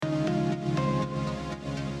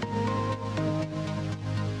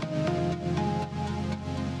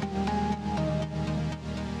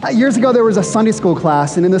Years ago, there was a Sunday school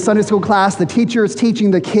class, and in the Sunday school class, the teacher is teaching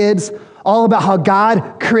the kids all about how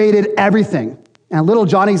God created everything. And little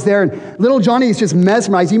Johnny's there, and little Johnny is just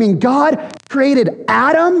mesmerized. You mean God created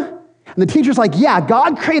Adam? And the teacher's like, yeah,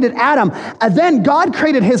 God created Adam, and then God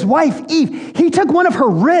created his wife, Eve. He took one of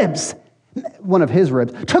his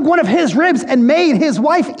ribs, and made his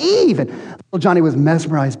wife, Eve. And little Johnny was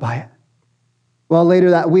mesmerized by it. Well, later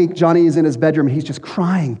that week, Johnny is in his bedroom, and he's just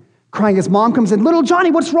crying. His mom comes in, little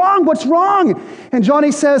Johnny, what's wrong? What's wrong? And Johnny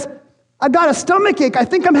says, I got a stomachache. I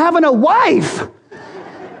think I'm having a wife.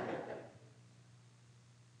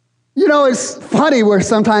 You know, it's funny where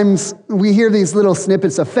sometimes we hear these little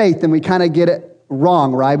snippets of faith and we kind of get it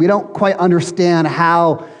wrong, right? We don't quite understand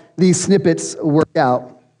how these snippets work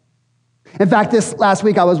out. In fact, this last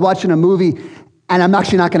week I was watching a movie, and I'm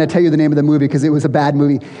actually not going to tell you the name of the movie because it was a bad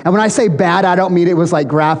movie. And when I say bad, I don't mean it was like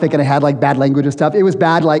graphic and it had like bad language and stuff. It was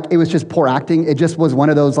bad, like it was just poor acting. It just was one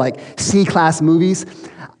of those like C-class movies.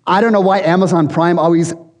 I don't know why Amazon Prime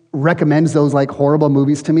always recommends those like horrible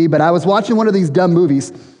movies to me, but I was watching one of these dumb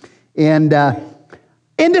movies. And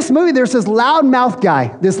in this movie, there's this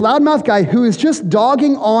loudmouth guy who is just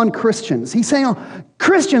dogging on Christians. He's saying,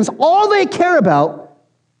 Christians, all they care about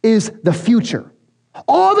is the future.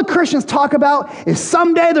 All the Christians talk about is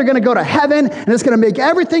someday they're going to go to heaven and it's going to make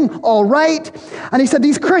everything all right. And he said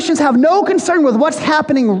these Christians have no concern with what's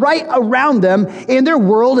happening right around them in their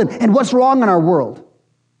world and what's wrong in our world.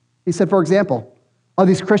 He said, for example, all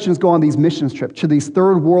these Christians go on these missions trips to these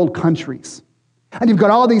third world countries. And you've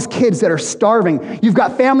got all these kids that are starving. You've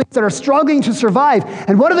got families that are struggling to survive.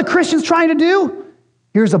 And what are the Christians trying to do?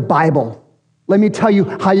 Here's a Bible. Let me tell you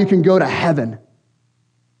how you can go to heaven.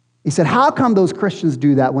 He said, how come those Christians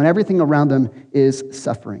do that when everything around them is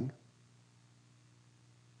suffering?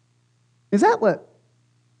 Is that what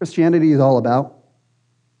Christianity is all about?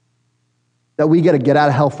 That we get a get out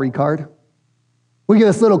of hell free card? We get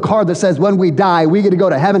this little card that says when we die, we get to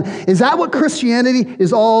go to heaven. Is that what Christianity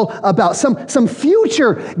is all about? Some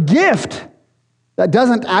future gift that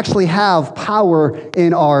doesn't actually have power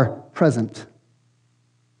in our present.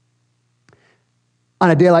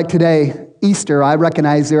 On a day like today, Easter, I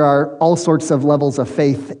recognize there are all sorts of levels of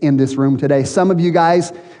faith in this room today. Some of you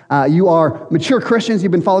guys, you are mature Christians.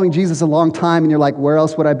 You've been following Jesus a long time, and you're like, where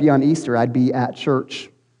else would I be on Easter? I'd be at church.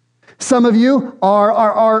 Some of you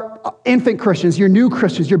are infant Christians. You're new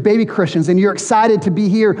Christians. You're baby Christians, and you're excited to be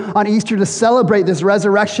here on Easter to celebrate this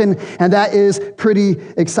resurrection, and that is pretty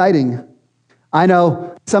exciting. I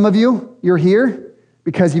know some of you, you're here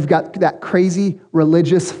because you've got that crazy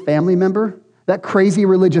religious family member, that crazy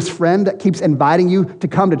religious friend that keeps inviting you to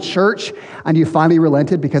come to church, and you finally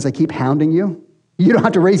relented because they keep hounding you. You don't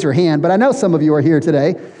have to raise your hand, but I know some of you are here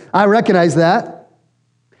today. I recognize that.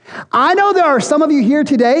 I know there are some of you here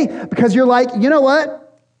today because you're like, you know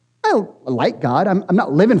what? I like God. I'm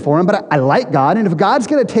not living for him, but I like God. And if God's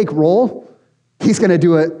going to take roll, he's going to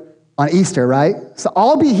do it on Easter, right? So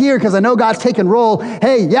I'll be here because I know God's taking roll.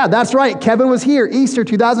 Hey, yeah, that's right. Kevin was here. Easter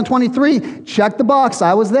 2023. Check the box.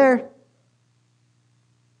 I was there.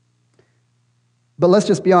 But let's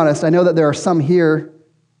just be honest. I know that there are some here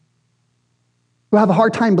who have a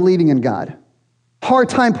hard time believing in God, hard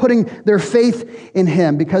time putting their faith in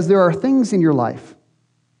him because there are things in your life,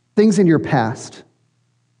 things in your past.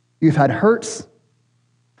 You've had hurts,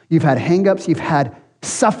 you've had hang-ups, you've had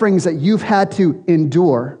sufferings that you've had to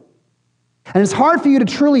endure. And it's hard for you to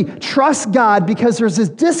truly trust God because there's this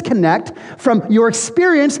disconnect from your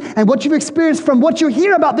experience and what you've experienced from what you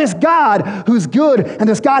hear about this God who's good and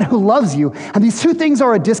this God who loves you. And these two things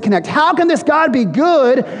are a disconnect. How can this God be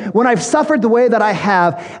good when I've suffered the way that I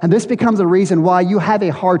have? And this becomes a reason why you have a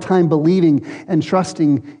hard time believing and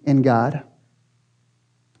trusting in God.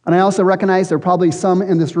 And I also recognize there are probably some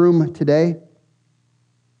in this room today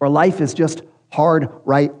where life is just hard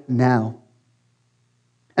right now.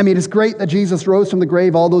 I mean, it's great that Jesus rose from the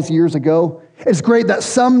grave all those years ago. It's great that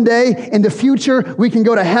someday in the future we can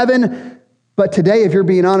go to heaven. But today, if you're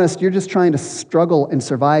being honest, you're just trying to struggle and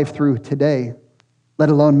survive through today, let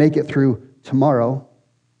alone make it through tomorrow.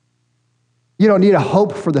 You don't need a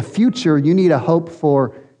hope for the future. You need a hope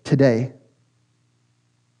for today.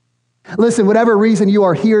 Listen, whatever reason you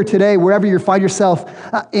are here today, wherever you find yourself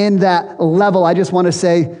in that level, I just want to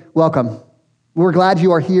say welcome. We're glad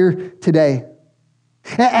you are here today.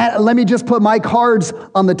 And let me just put my cards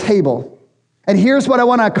on the table. And here's what I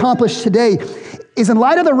want to accomplish today is in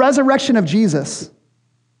light of the resurrection of Jesus,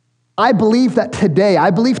 I believe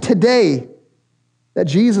today that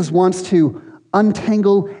Jesus wants to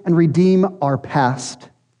untangle and redeem our past,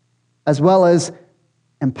 as well as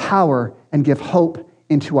empower and give hope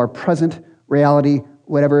into our present reality,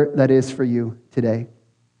 whatever that is for you today.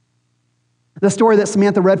 The story that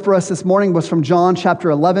Samantha read for us this morning was from John chapter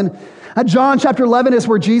 11. John chapter 11 is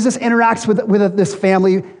where Jesus interacts with this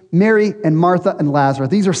family, Mary and Martha and Lazarus.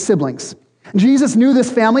 These are siblings. Jesus knew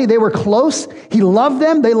this family. They were close. He loved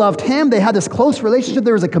them. They loved him. They had this close relationship.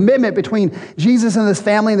 There was a commitment between Jesus and this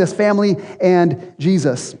family and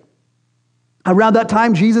Jesus. Around that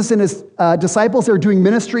time, Jesus and his disciples, they were doing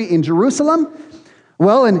ministry in Jerusalem.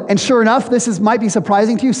 Well, and sure enough, might be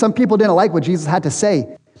surprising to you. Some people didn't like what Jesus had to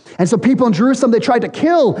say. And so people in Jerusalem, they tried to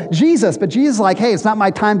kill Jesus, but Jesus is like, hey, it's not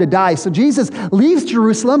my time to die. So Jesus leaves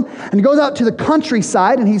Jerusalem and goes out to the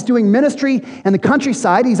countryside, and he's doing ministry in the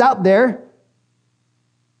countryside. He's out there,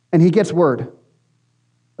 and he gets word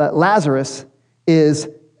that Lazarus is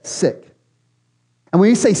sick. And when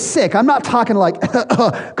you say sick, I'm not talking like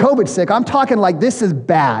COVID sick. I'm talking like this is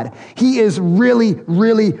bad. He is really,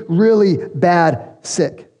 really, really bad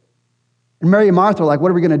sick. And Mary and Martha are like, what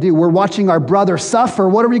are we going to do? We're watching our brother suffer.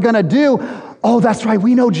 What are we going to do? Oh, that's right.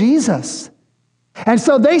 We know Jesus. And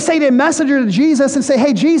so they say to a messenger to Jesus and say,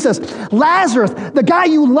 hey, Jesus, Lazarus, the guy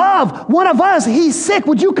you love, one of us, he's sick.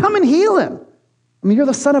 Would you come and heal him? I mean, you're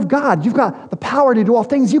the Son of God. You've got the power to do all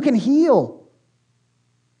things. You can heal.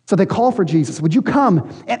 So they call for Jesus. Would you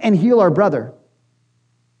come and heal our brother?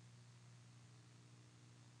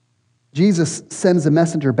 Jesus sends a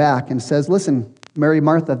messenger back and says, listen, Mary,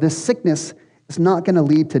 Martha, this sickness is not going to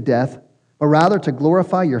lead to death, but rather to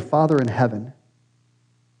glorify your Father in heaven.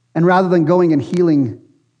 And rather than going and healing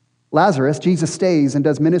Lazarus, Jesus stays and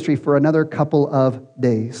does ministry for another couple of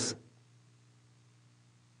days.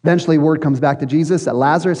 Eventually, word comes back to Jesus that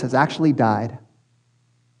Lazarus has actually died.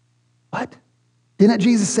 What? Didn't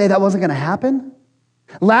Jesus say that wasn't going to happen?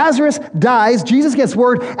 Lazarus dies, Jesus gets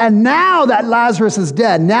word, and now that Lazarus is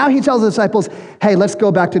dead, now he tells the disciples, hey, let's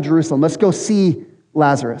go back to Jerusalem. Let's go see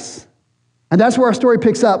Lazarus. And that's where our story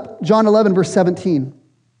picks up, John 11, verse 17.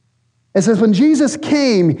 It says, when Jesus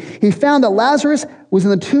came, he found that Lazarus was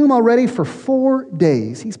in the tomb already for 4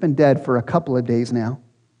 days. He's been dead for a couple of days now.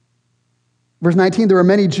 Verse 19, there were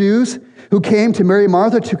many Jews who came to Mary and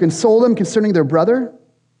Martha to console them concerning their brother.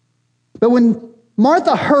 But when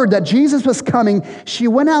Martha heard that Jesus was coming, she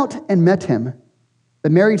went out and met him.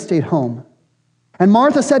 But Mary stayed home. And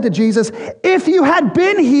Martha said to Jesus, if you had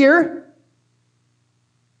been here,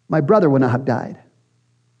 my brother would not have died.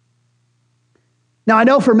 Now, I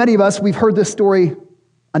know for many of us, we've heard this story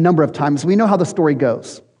a number of times. We know how the story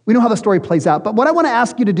goes. We know how the story plays out. But what I want to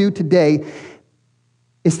ask you to do today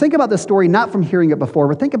is think about this story not from hearing it before,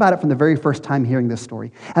 but think about it from the very first time hearing this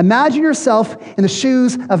story. Imagine yourself in the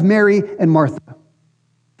shoes of Mary and Martha.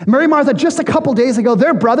 Mary and Martha, just a couple days ago,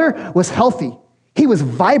 their brother was healthy. He was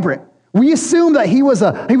vibrant. We assume that he was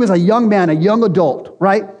a young man, a young adult,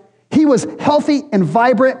 right? He was healthy and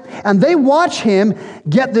vibrant, and they watch him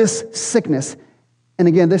get this sickness. And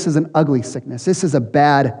again, this is an ugly sickness. This is a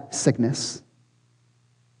bad sickness.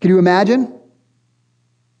 Can you imagine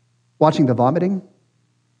watching the vomiting?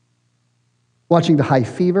 Watching the high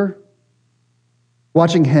fever?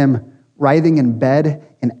 Watching him writhing in bed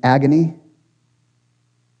in agony?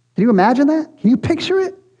 Can you imagine that? Can you picture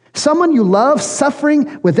it? Someone you love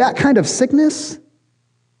suffering with that kind of sickness?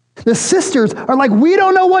 The sisters are like, we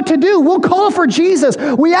don't know what to do. We'll call for Jesus.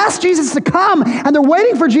 We ask Jesus to come, and they're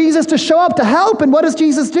waiting for Jesus to show up to help. And what does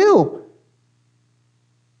Jesus do?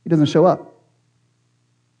 He doesn't show up.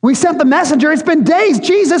 We sent the messenger. It's been days.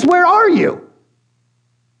 Jesus, where are you?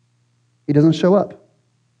 He doesn't show up.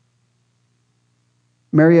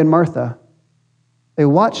 Mary and Martha, they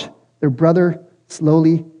watch their brother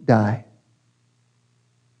slowly die.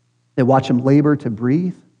 They watch him labor to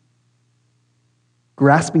breathe,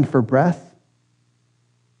 grasping for breath,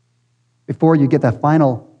 before you get that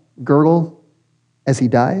final gurgle as he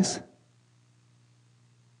dies.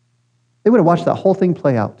 They would have watched that whole thing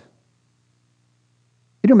play out.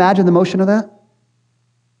 Can you imagine the motion of that?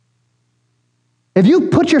 If you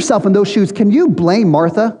put yourself in those shoes, can you blame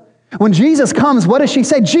Martha? When Jesus comes, what does she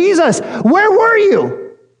say? Jesus, where were you?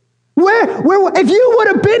 Where, if you would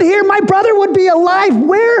have been here, my brother would be alive.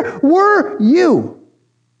 Where were you?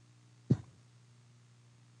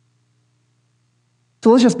 So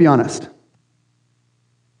let's just be honest.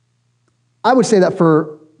 I would say that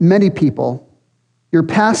for many people, your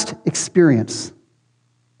past experience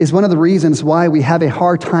is one of the reasons why we have a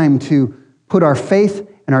hard time to put our faith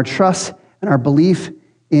and our trust and our belief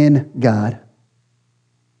in God.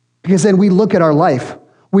 Because then we look at our life,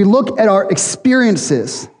 we look at our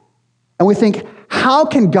experiences, and we think, how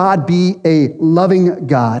can God be a loving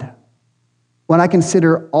God when I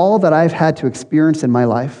consider all that I've had to experience in my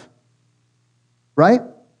life? Right?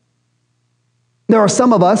 There are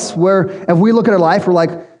some of us where if we look at our life, we're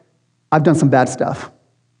like, I've done some bad stuff.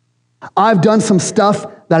 I've done some stuff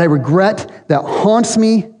that I regret, that haunts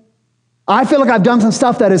me. I feel like I've done some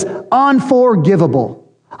stuff that is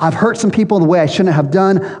unforgivable. I've hurt some people in the way I shouldn't have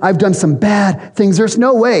done. I've done some bad things. There's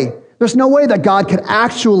no way that God could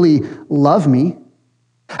actually love me.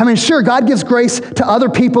 I mean, sure, God gives grace to other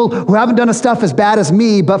people who haven't done stuff as bad as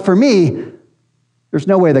me, but for me, there's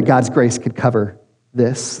no way that God's grace could cover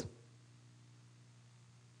this.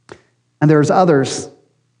 And there's others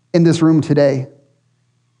in this room today,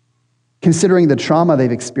 considering the trauma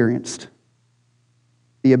they've experienced,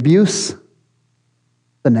 the abuse,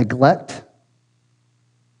 the neglect,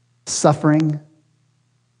 suffering,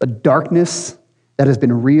 the darkness that has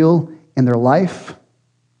been real in their life.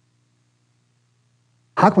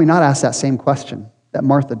 How can we not ask that same question that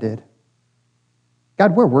Martha did?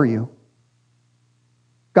 God, where were you?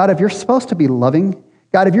 God, if you're supposed to be loving,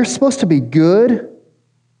 God, if you're supposed to be good,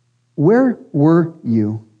 where were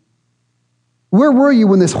you? Where were you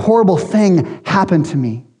when this horrible thing happened to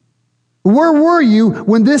me? Where were you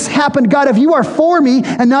when this happened? God, if you are for me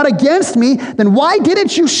and not against me, then why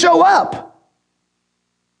didn't you show up?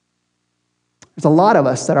 There's a lot of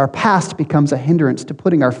us that our past becomes a hindrance to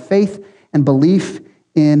putting our faith and belief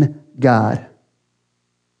in God.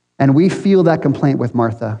 And we feel that complaint with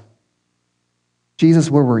Martha. Jesus,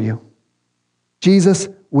 where were you? Jesus,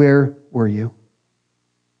 where were you?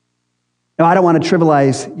 Now, I don't want to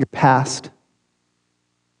trivialize your past,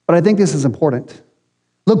 but I think this is important.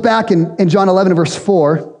 Look back in John 11, verse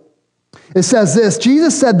 4. It says this,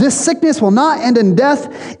 Jesus said, this sickness will not end in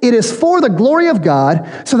death. It is for the glory of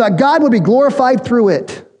God, so that God would be glorified through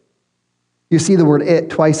it. You see the word it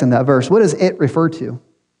twice in that verse. What does it refer to?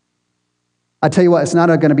 I tell you what, it's not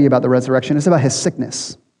going to be about the resurrection. It's about his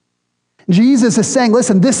sickness. Jesus is saying,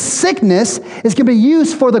 listen, this sickness is going to be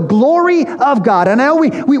used for the glory of God. And I know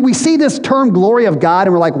we see this term glory of God,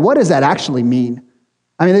 and we're like, what does that actually mean?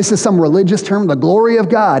 I mean, this is some religious term, the glory of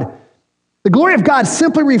God. The glory of God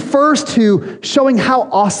simply refers to showing how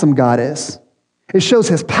awesome God is. It shows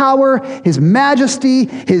his power, his majesty,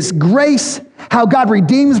 his grace, how God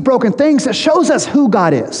redeems broken things. It shows us who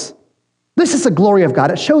God is. This is the glory of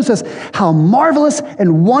God. It shows us how marvelous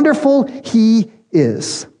and wonderful he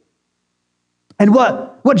is. And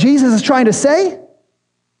what Jesus is trying to say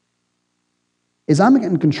is, I'm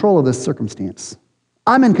in control of this circumstance.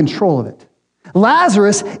 I'm in control of it.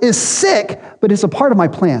 Lazarus is sick, but it's a part of my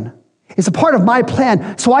plan. It's a part of my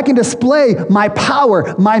plan so I can display my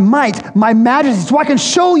power, my might, my majesty, so I can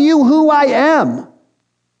show you who I am.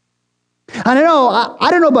 And I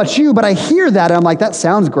don't know about you, but I hear that and I'm like, that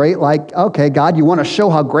sounds great. Like, okay, God, you want to show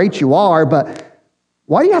how great you are, but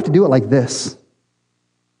why do you have to do it like this?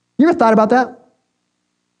 You ever thought about that?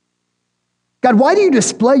 God, why do you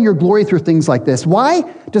display your glory through things like this? Why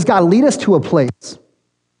does God lead us to a place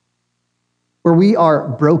where we are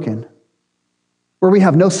broken, where we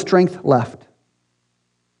have no strength left,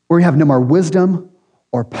 where we have no more wisdom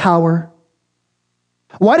or power?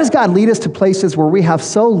 Why does God lead us to places where we have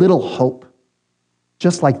so little hope,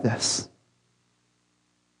 just like this?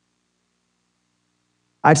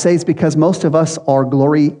 I'd say it's because most of us are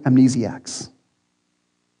glory amnesiacs.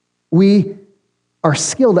 We are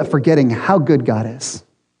skilled at forgetting how good God is.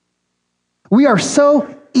 We are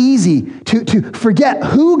so easy to forget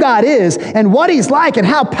who God is and what he's like and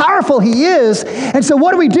how powerful he is. And so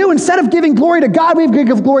what do? Instead of giving glory to God, we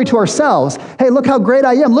give glory to ourselves. Hey, look how great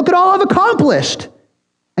I am. Look at all I've accomplished.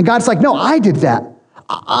 And God's like, no, I did that.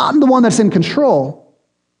 I'm the one that's in control.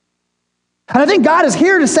 And I think God is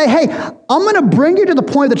here to say, hey, I'm going to bring you to the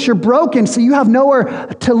point that you're broken so you have nowhere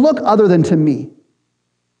to look other than to me.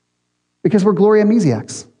 Because we're glory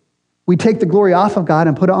amnesiacs. We take the glory off of God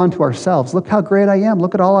and put it onto ourselves. Look how great I am.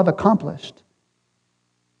 Look at all I've accomplished.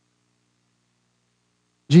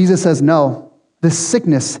 Jesus says, no, this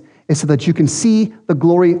sickness is so that you can see the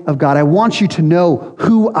glory of God. I want you to know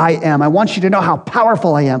who I am. I want you to know how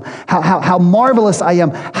powerful I am, how marvelous I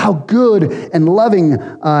am, how good and loving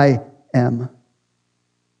I am,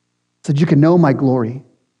 so that you can know my glory.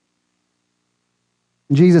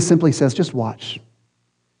 And Jesus simply says, just watch.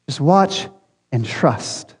 Just watch and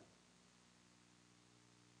trust.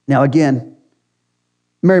 Now again,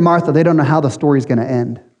 Mary and Martha, they don't know how the story's going to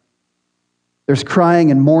end. There's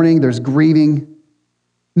crying and mourning, there's grieving.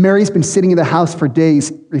 Mary's been sitting in the house for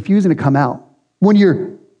days, refusing to come out. When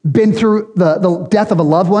you've been through the death of a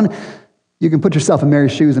loved one, you can put yourself in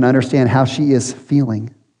Mary's shoes and understand how she is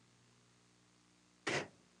feeling.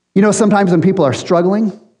 You know, sometimes when people are struggling,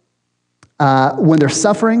 when they're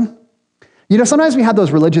suffering, you know, sometimes we have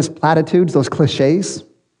those religious platitudes, those cliches.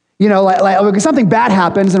 You know, like something bad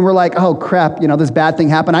happens and we're like, oh crap, this bad thing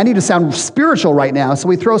happened. I need to sound spiritual right now. So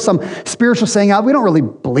we throw some spiritual saying out. We don't really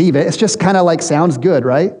believe it. It's just kind of like sounds good,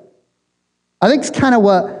 right? I think it's kind of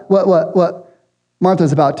what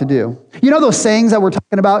Martha's about to do. You know those sayings that we're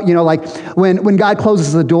talking about? Like when God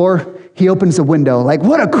closes the door, he opens the window. Like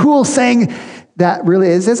what a cool saying that really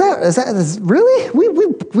is. Is that really?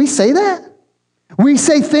 We say that? We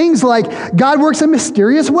say things like, God works in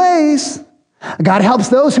mysterious ways. God helps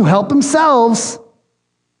those who help themselves.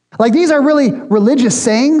 Like these are really religious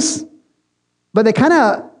sayings, but they kind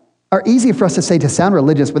of are easy for us to say to sound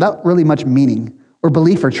religious without really much meaning or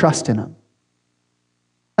belief or trust in them.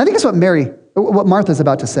 I think it's what Martha's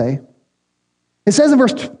about to say. It says in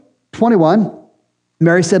verse 21,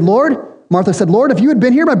 Martha said, Lord, if you had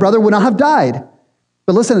been here, my brother would not have died.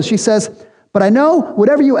 But listen, she says, but I know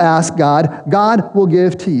whatever you ask God, God will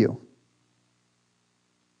give to you.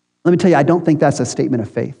 Let me tell you, I don't think that's a statement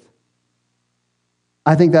of faith.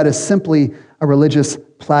 I think that is simply a religious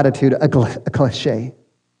platitude, a cliche.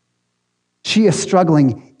 She is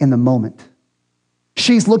struggling in the moment.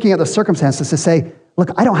 She's looking at the circumstances to say,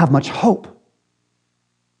 look, I don't have much hope.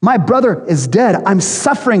 My brother is dead. I'm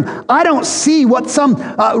suffering. I don't see what some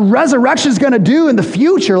resurrection is going to do in the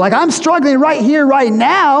future. Like I'm struggling right here, right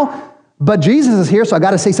now. But Jesus is here, so I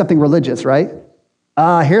got to say something religious, right?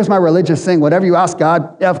 Here's my religious thing. Whatever you ask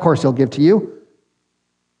God, of course he'll give to you.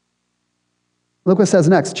 Look what it says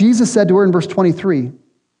next. Jesus said to her in verse 23,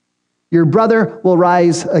 your brother will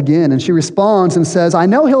rise again. And she responds and says, I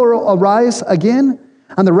know he'll arise again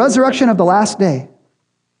on the resurrection of the last day.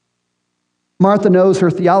 Martha knows her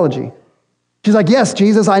theology. She's like, yes,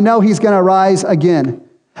 Jesus, I know he's going to rise again.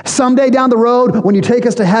 Someday down the road, when you take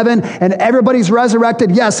us to heaven and everybody's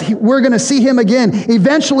resurrected, yes, we're going to see him again.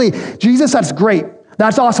 Eventually, Jesus, that's great.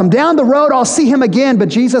 That's awesome. Down the road, I'll see him again. But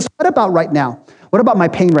Jesus, what about right now? What about my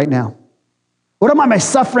pain right now? What about my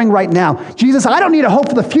suffering right now? Jesus, I don't need a hope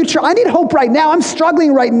for the future. I need hope right now. I'm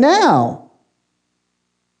struggling right now.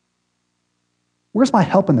 Where's my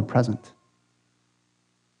help in the present?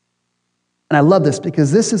 And I love this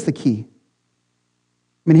because this is the key.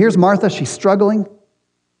 I mean, here's Martha. She's struggling.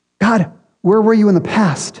 God, where were you in the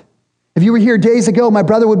past? If you were here days ago, my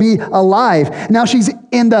brother would be alive. Now she's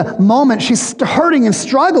in the moment. She's hurting and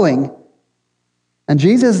struggling. And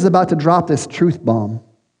Jesus is about to drop this truth bomb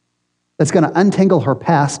that's going to untangle her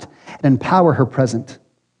past and empower her present.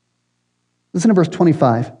 Listen to verse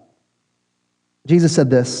 25. Jesus said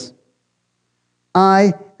this,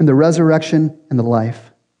 I am the resurrection and the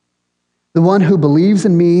life. The one who believes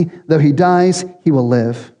in me, though he dies, he will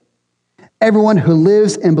live. Everyone who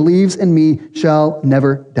lives and believes in me shall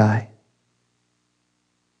never die.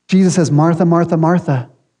 Jesus says, Martha, Martha, Martha.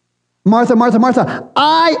 Martha, Martha, Martha.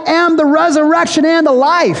 I am the resurrection and the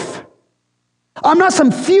life. I'm not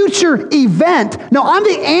some future event. No, I'm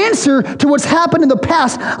the answer to what's happened in the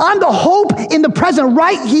past. I'm the hope in the present,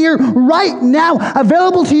 right here, right now,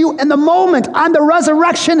 available to you in the moment. I'm the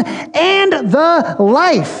resurrection and the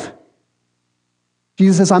life.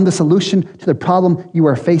 Jesus says, I'm the solution to the problem you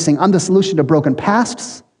are facing. I'm the solution to broken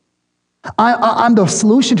pasts. I'm the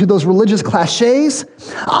solution to those religious cliches.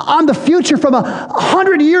 I'm the future from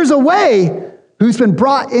 100 years away who's been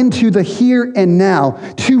brought into the here and now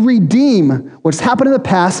to redeem what's happened in the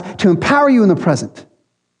past, to empower you in the present.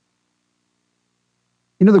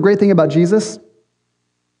 You know the great thing about Jesus?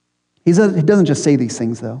 He doesn't just say these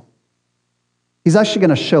things, though. He's actually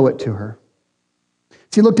going to show it to her.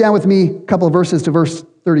 See, look down with me a couple of verses to verse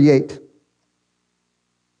 38.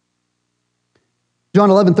 John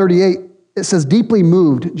 11:38, it says, deeply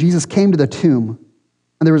moved, Jesus came to the tomb,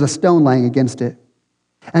 and there was a stone lying against it.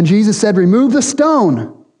 And Jesus said, remove the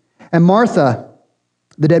stone. And Martha,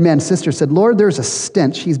 the dead man's sister, said, Lord, there's a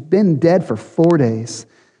stench. He's been dead for 4 days.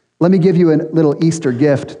 Let me give you a little Easter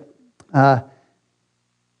gift. The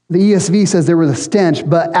ESV says there was a stench,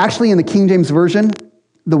 but actually in the King James Version,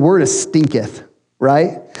 the word is stinketh,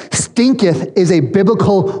 right? Stinketh is a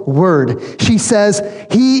biblical word. She says,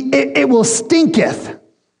 it will stinketh.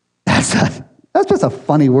 That's just a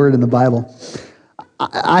funny word in the Bible.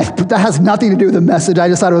 That has nothing to do with the message. I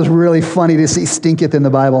just thought it was really funny to see stinketh in the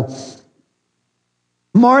Bible.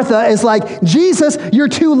 Martha is like, Jesus, you're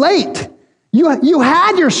too late. You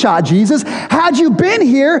had your shot, Jesus. Had you been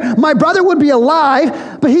here, my brother would be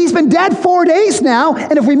alive, but he's been dead 4 days now,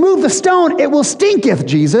 and if we move the stone, it will stinketh,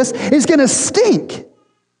 Jesus. It's going to stink.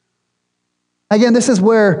 Again, this is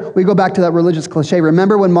where we go back to that religious cliche.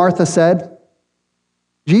 Remember when Martha said,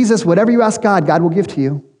 Jesus, whatever you ask God, God will give to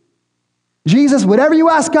you. Jesus, whatever you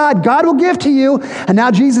ask God, God will give to you. And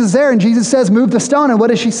now Jesus is there, and Jesus says, move the stone. And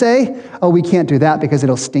what does she say? Oh, we can't do that because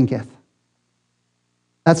it'll stinketh.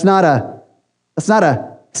 That's not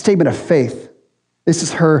a statement of faith. This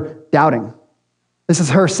is her doubting. This is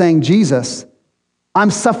her saying, Jesus,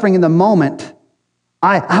 I'm suffering in the moment.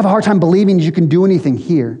 I have a hard time believing you can do anything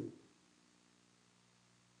here.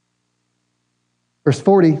 Verse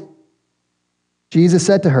 40, Jesus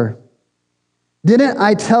said to her, didn't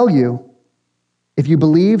I tell you, if you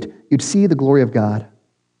believed, you'd see the glory of God?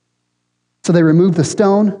 So they removed the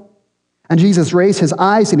stone, and Jesus raised his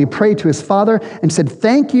eyes and he prayed to his Father and said,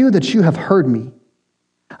 thank you that you have heard me.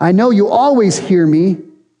 I know you always hear me.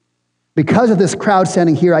 Because of this crowd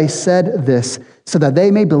standing here, I said this, so that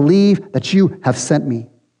they may believe that you have sent me.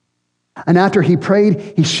 And after he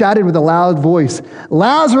prayed, he shouted with a loud voice,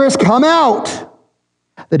 Lazarus, come out!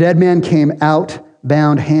 The dead man came out,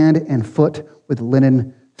 bound hand and foot with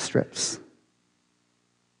linen strips.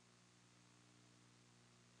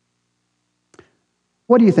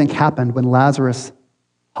 What do you think happened when Lazarus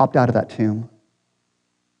hopped out of that tomb?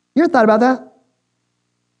 You ever thought about that?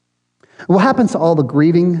 What happens to all the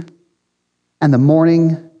grieving and the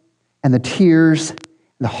mourning and the tears and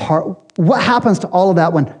the heart? What happens to all of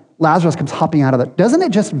that when Lazarus comes hopping out of it? Doesn't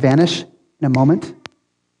it just vanish in a moment?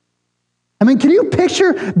 I mean, can you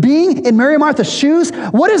picture being in Mary and Martha's shoes?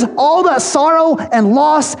 What is all that sorrow and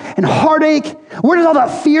loss and heartache? Where does all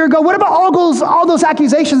that fear go? What about all those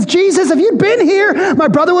accusations? Jesus, if you'd been here, my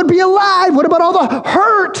brother would be alive. What about all the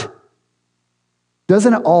hurt?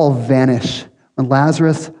 Doesn't it all vanish when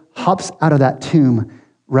Lazarus hops out of that tomb,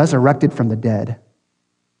 resurrected from the dead?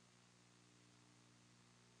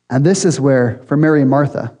 And this is where, for Mary and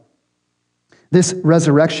Martha, this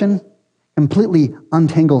resurrection completely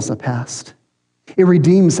untangles the past. It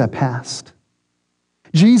redeems the past.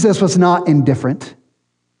 Jesus was not indifferent.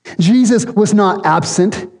 Jesus was not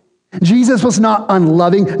absent. Jesus was not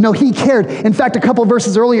unloving. No, he cared. In fact, a couple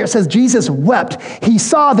verses earlier, it says Jesus wept. He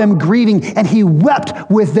saw them grieving, and he wept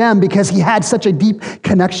with them because he had such a deep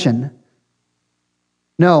connection.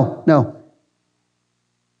 No.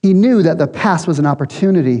 He knew that the past was an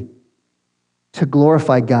opportunity to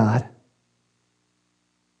glorify God,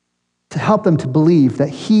 to help them to believe that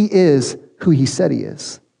he is who he said he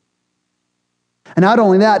is. And not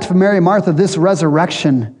only that, for Mary and Martha, this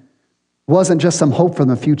resurrection wasn't just some hope for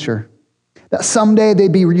the future, that someday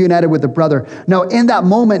they'd be reunited with a brother. No, in that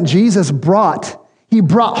moment, Jesus brought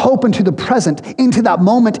hope into the present, into that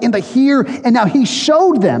moment, in the here and now. He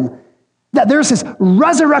showed them that there's this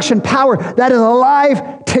resurrection power that is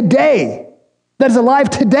alive today,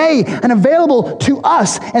 and available to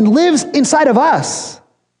us and lives inside of us.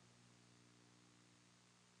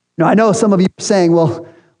 Now, I know some of you are saying, well,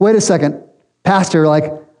 wait a second, Pastor,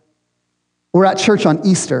 we're at church on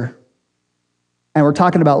Easter, and we're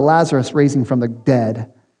talking about Lazarus raising from the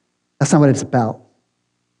dead. That's not what it's about.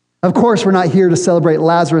 Of course, we're not here to celebrate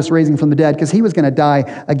Lazarus raising from the dead because he was going to die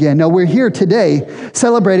again. No, we're here today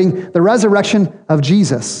celebrating the resurrection of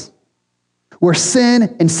Jesus, where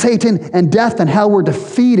sin and Satan and death and hell were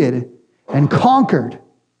defeated and conquered,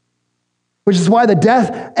 which is why the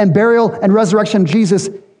death and burial and resurrection of Jesus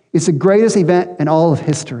is the greatest event in all of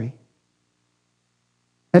history.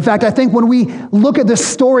 In fact, I think when we look at this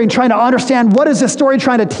story and trying to understand what is this story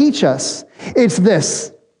trying to teach us, it's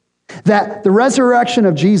this, that the resurrection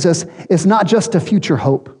of Jesus is not just a future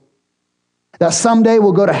hope, that someday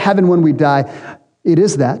we'll go to heaven when we die. It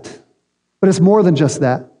is that, but it's more than just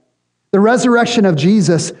that. The resurrection of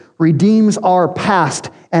Jesus redeems our past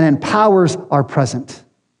and empowers our present.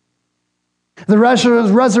 The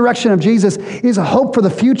resurrection of Jesus is a hope for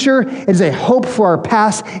the future. It is a hope for our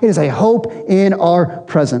past. It is a hope in our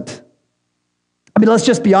present. I mean, let's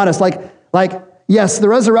just be honest. Yes, the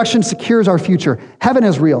resurrection secures our future. Heaven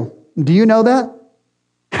is real. Do you know that?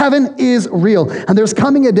 Heaven is real. And there's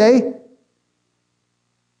coming a day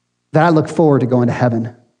that I look forward to going to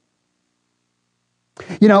heaven.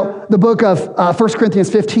 You know, the book of 1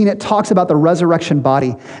 Corinthians 15, it talks about the resurrection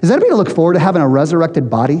body. Does anybody look forward to having a resurrected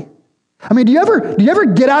body? I mean, do you ever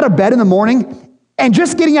get out of bed in the morning and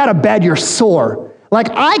just getting out of bed, you're sore?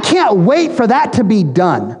 I can't wait for that to be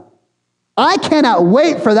done. I cannot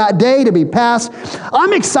wait for that day to be passed.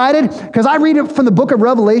 I'm excited because I read it from the book of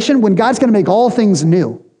Revelation when God's going to make all things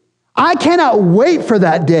new. I cannot wait for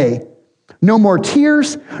that day. No more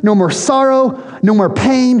tears, no more sorrow, no more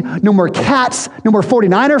pain, no more cats, no more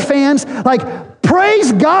 49er fans.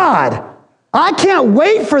 Praise God. I can't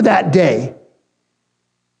wait for that day.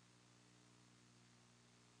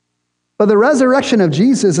 But the resurrection of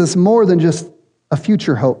Jesus is more than just a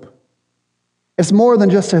future hope. It's more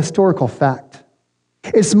than just a historical fact.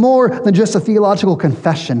 It's more than just a theological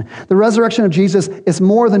confession. The resurrection of Jesus is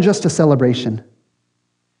more than just a celebration.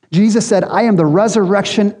 Jesus said, I am the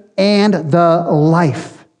resurrection and the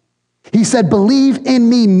life. He said, believe in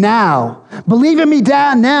me now. Believe in me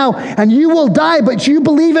now, and you will die, but you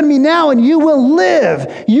believe in me now, and you will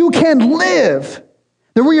live. You can live.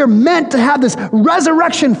 That we are meant to have this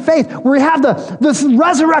resurrection faith, where we have this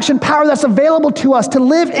resurrection power that's available to us to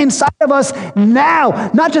live inside of us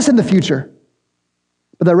now, not just in the future.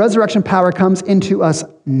 But that resurrection power comes into us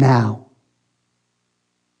now.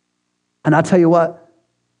 And I'll tell you what,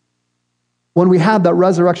 when we have that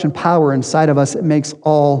resurrection power inside of us, it makes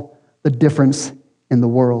all the difference in the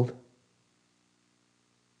world. In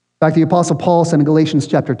fact, the Apostle Paul said in Galatians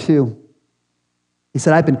chapter 2, he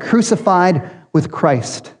said, I've been crucified with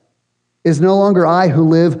Christ. It is no longer I who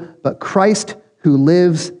live, but Christ who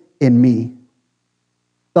lives in me.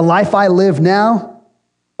 The life I live now,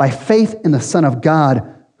 by faith in the Son of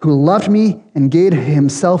God, who loved me and gave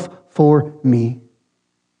himself for me.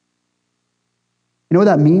 You know what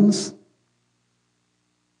that means?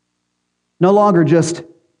 No longer just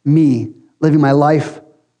me living my life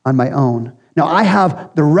on my own. Now I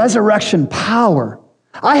have the resurrection power.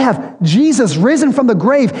 I have Jesus risen from the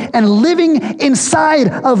grave and living inside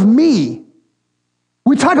of me.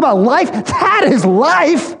 We talk about life. That is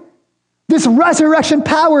life. This resurrection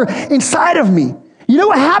power inside of me. You know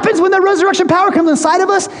what happens when that resurrection power comes inside of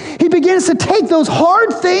us? He begins to take those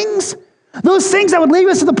hard things, those things that would lead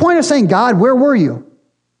us to the point of saying, God, where were you?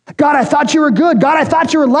 God, I thought you were good. God, I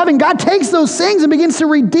thought you were loving. God takes those things and begins to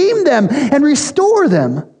redeem them and restore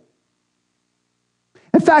them.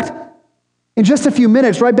 In fact, in just a few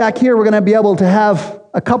minutes, right back here, we're going to be able to have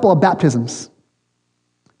a couple of baptisms.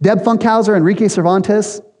 Deb Funkhauser, Enrique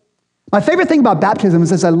Cervantes. My favorite thing about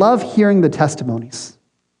baptisms is I love hearing the testimonies.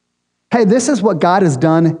 Hey, this is what God has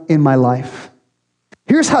done in my life.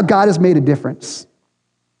 Here's how God has made a difference.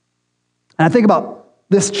 And I think about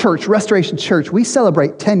this church, Restoration Church. We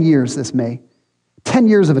celebrate 10 years this May. 10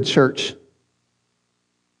 years of a church.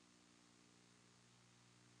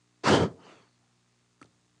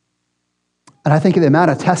 And I think of the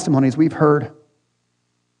amount of testimonies we've heard.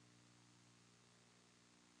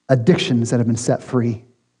 Addictions that have been set free.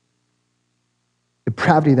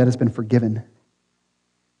 Depravity that has been forgiven.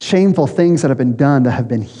 Shameful things that have been done that have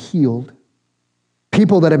been healed.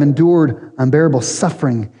 People that have endured unbearable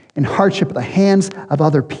suffering and hardship at the hands of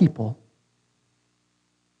other people.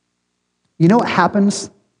 You know what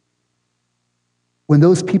happens when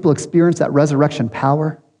those people experience that resurrection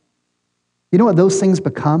power? You know what those things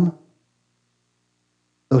become?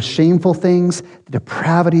 Those shameful things, the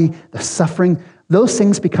depravity, the suffering, those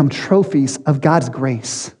things become trophies of God's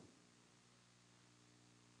grace.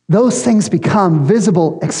 Those things become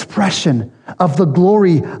visible expression of the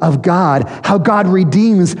glory of God, how God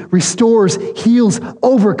redeems, restores, heals,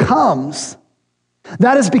 overcomes.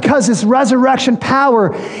 That is because this resurrection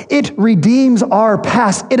power, it redeems our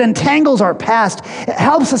past. It entangles our past. It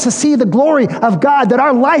helps us to see the glory of God, that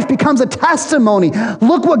our life becomes a testimony.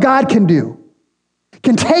 Look what God can do.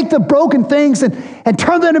 Can take the broken things and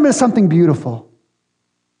turn them into something beautiful.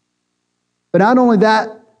 But not only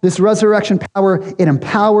that, this resurrection power, it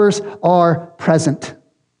empowers our present.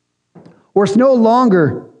 Or it's no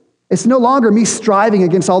longer me striving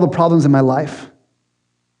against all the problems in my life.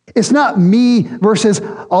 It's not me versus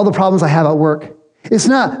all the problems I have at work. It's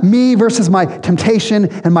not me versus my temptation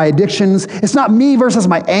and my addictions. It's not me versus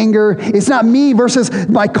my anger. It's not me versus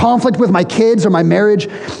my conflict with my kids or my marriage.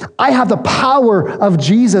 I have the power of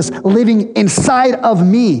Jesus living inside of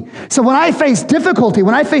me. So when I face difficulty,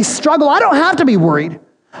 when I face struggle, I don't have to be worried.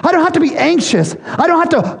 I don't have to be anxious. I don't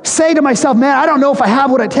have to say to myself, man, I don't know if I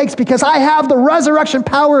have what it takes, because I have the resurrection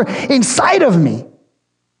power inside of me.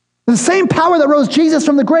 The same power that rose Jesus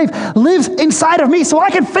from the grave lives inside of me, so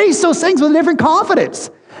I can face those things with a different confidence,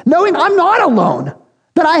 knowing I'm not alone,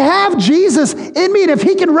 that I have Jesus in me. And if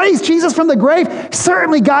he can raise Jesus from the grave,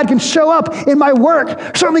 certainly God can show up in my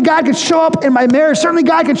work. Certainly God can show up in my marriage. Certainly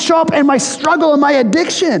God can show up in my struggle and my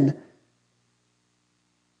addiction.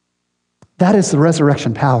 That is the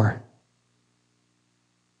resurrection power.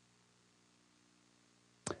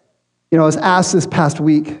 You know, I was asked this past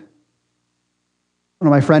week, one of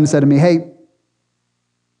my friends said to me, hey,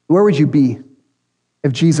 where would you be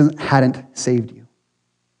if Jesus hadn't saved you?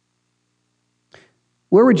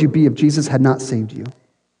 Where would you be if Jesus had not saved you?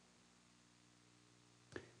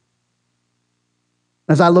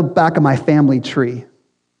 As I look back at my family tree,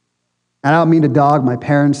 and I don't mean to dog my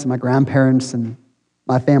parents and my grandparents and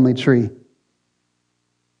my family tree,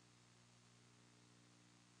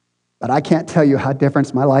 but I can't tell you how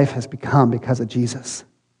different my life has become because of Jesus.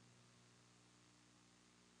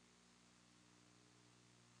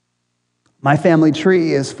 My family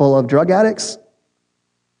tree is full of drug addicts,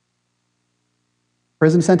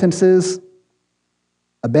 prison sentences,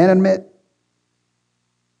 abandonment.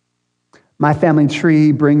 My family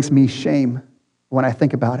tree brings me shame when I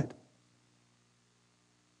think about it.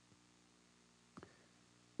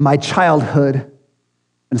 My childhood has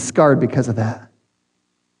been scarred because of that.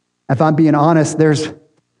 If I'm being honest, there's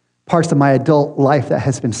parts of my adult life that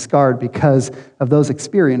has been scarred because of those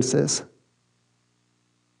experiences.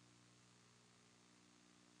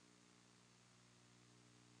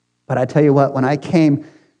 But I tell you what, when I came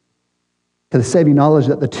to the saving knowledge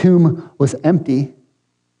that the tomb was empty,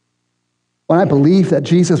 when I believed that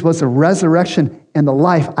Jesus was the resurrection and the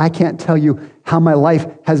life, I can't tell you how my life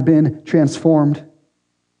has been transformed.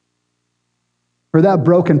 For that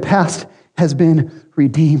broken past has been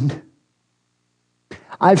redeemed.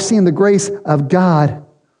 I've seen the grace of God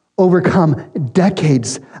overcome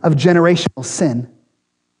decades of generational sin.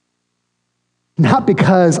 Not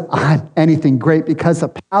because I'm anything great, because the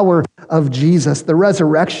power of Jesus, the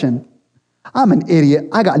resurrection. I'm an idiot.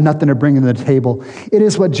 I got nothing to bring to the table. It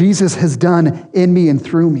is what Jesus has done in me and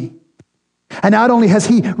through me. And not only has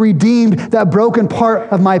he redeemed that broken part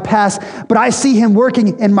of my past, but I see him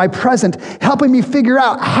working in my present, helping me figure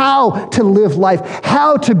out how to live life,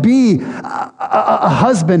 how to be a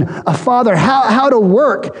husband, a father, how to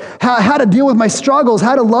work, how to deal with my struggles,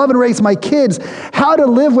 how to love and raise my kids, how to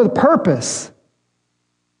live with purpose.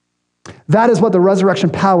 That is what the resurrection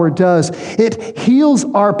power does. It heals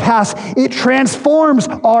our past. It transforms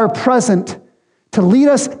our present to lead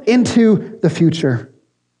us into the future.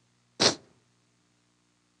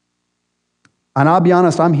 And I'll be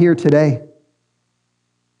honest, I'm here today.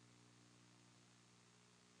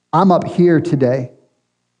 I'm up here today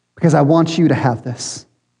because I want you to have this.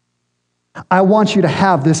 I want you to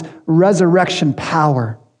have this resurrection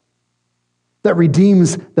power that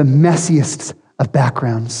redeems the messiest of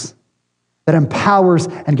backgrounds, that empowers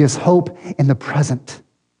and gives hope in the present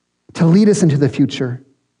to lead us into the future.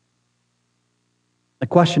 The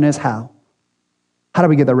question is how? How do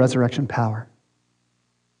we get the resurrection power?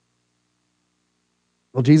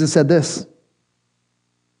 Well, Jesus said this.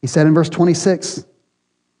 He said in verse 26,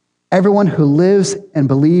 everyone who lives and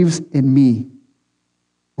believes in me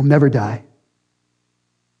will never die.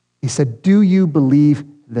 He said, do you believe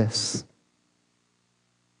this?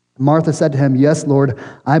 Martha said to him, yes, Lord,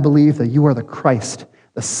 I believe that you are the Christ,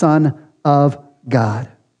 the Son of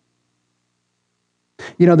God.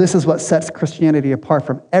 You know, this is what sets Christianity apart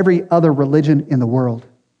from every other religion in the world.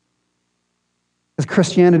 Because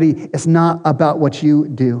Christianity is not about what you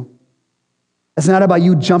do. It's not about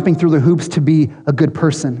you jumping through the hoops to be a good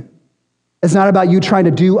person. It's not about you trying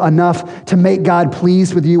to do enough to make God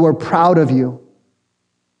pleased with you or proud of you.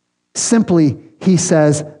 Simply, he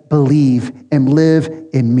says, believe and live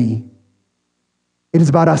in me. It is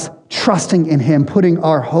about us trusting in him, putting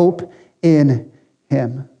our hope in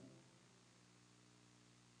him.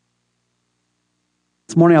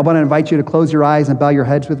 This morning, I want to invite you to close your eyes and bow your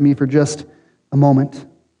heads with me for just a moment.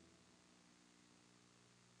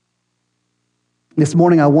 This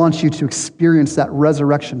morning, I want you to experience that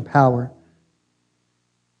resurrection power.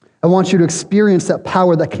 I want you to experience that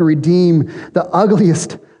power that can redeem the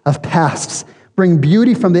ugliest of pasts, bring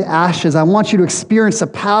beauty from the ashes. I want you to experience the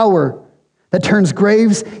power that turns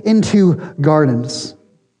graves into gardens.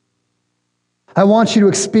 I want you to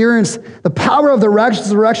experience the power of the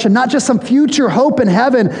resurrection, not just some future hope in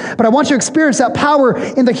heaven, but I want you to experience that power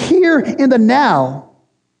in the here, in the now.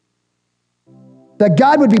 That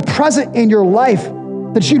God would be present in your life,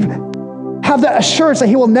 that you'd have that assurance that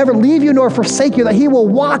he will never leave you nor forsake you, that he will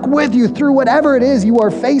walk with you through whatever it is you are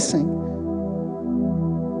facing.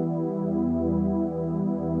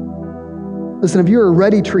 Listen, if you are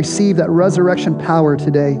ready to receive that resurrection power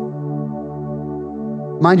today,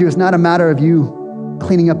 mind you, it's not a matter of you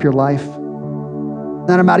cleaning up your life. It's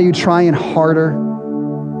not a matter of you trying harder.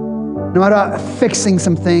 Not about fixing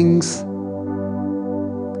some things.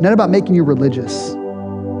 Not about making you religious.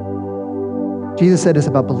 Jesus said it's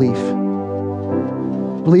about belief.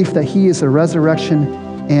 Belief that he is the resurrection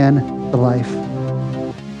and the life.